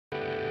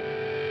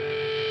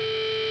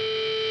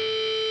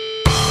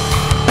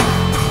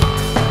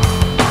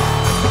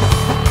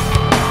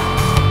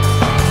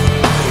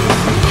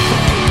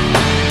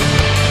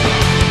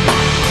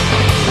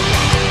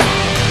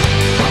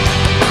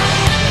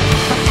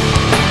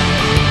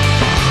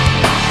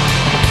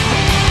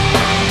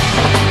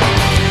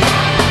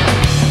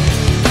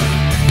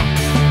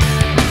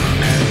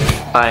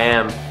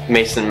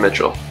Mason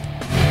Mitchell.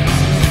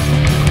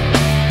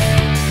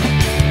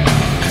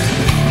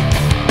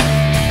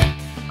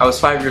 I was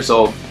 5 years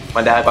old.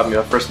 My dad bought me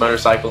my first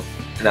motorcycle,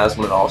 and that was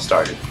when it all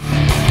started.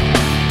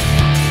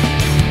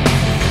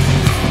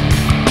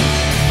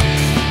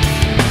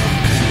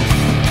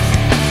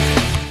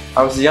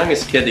 I was the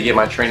youngest kid to get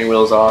my training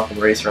wheels off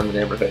and race around the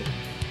neighborhood,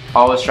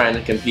 always trying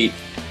to compete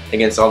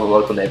against all the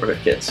local neighborhood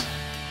kids.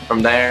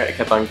 From there, it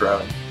kept on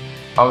growing.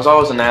 I was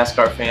always a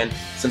NASCAR fan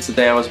since the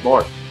day I was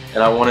born,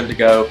 and I wanted to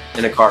go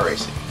into car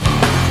racing.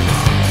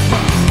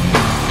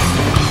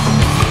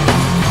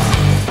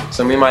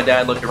 So me and my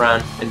dad looked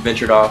around and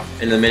ventured off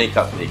into the Mini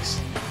Cup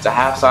Leagues. It's a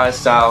half-size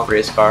style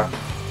race car,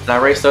 and I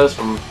raced those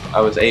from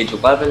I was age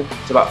 11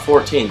 to about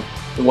 14.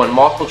 We won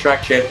multiple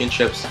track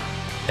championships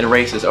and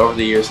races over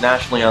the years,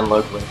 nationally and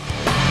locally.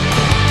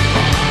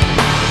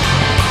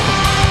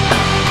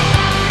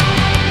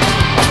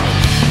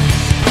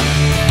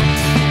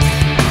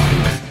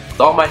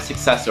 With all my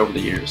success over the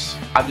years,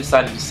 I've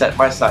decided to set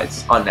my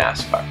sights on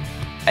NASCAR.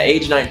 At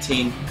age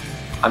 19,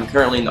 I'm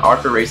currently in the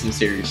ARCA Racing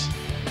Series.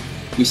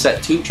 We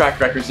set 2 track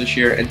records this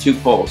year and 2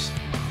 poles.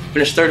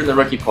 Finished 3rd in the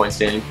rookie point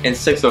standing and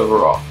 6th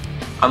overall.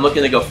 I'm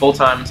looking to go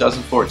full-time in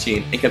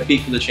 2014 and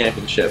compete for the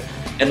championship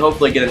and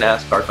hopefully get a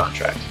NASCAR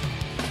contract.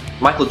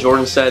 Michael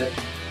Jordan said,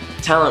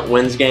 "Talent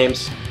wins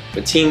games,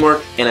 but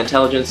teamwork and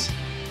intelligence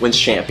wins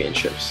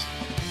championships."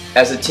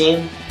 As a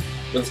team,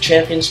 with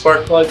champion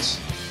spark plugs,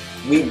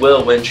 we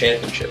will win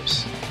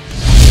championships.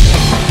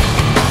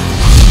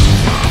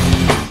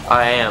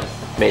 I am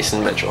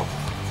Mason Mitchell.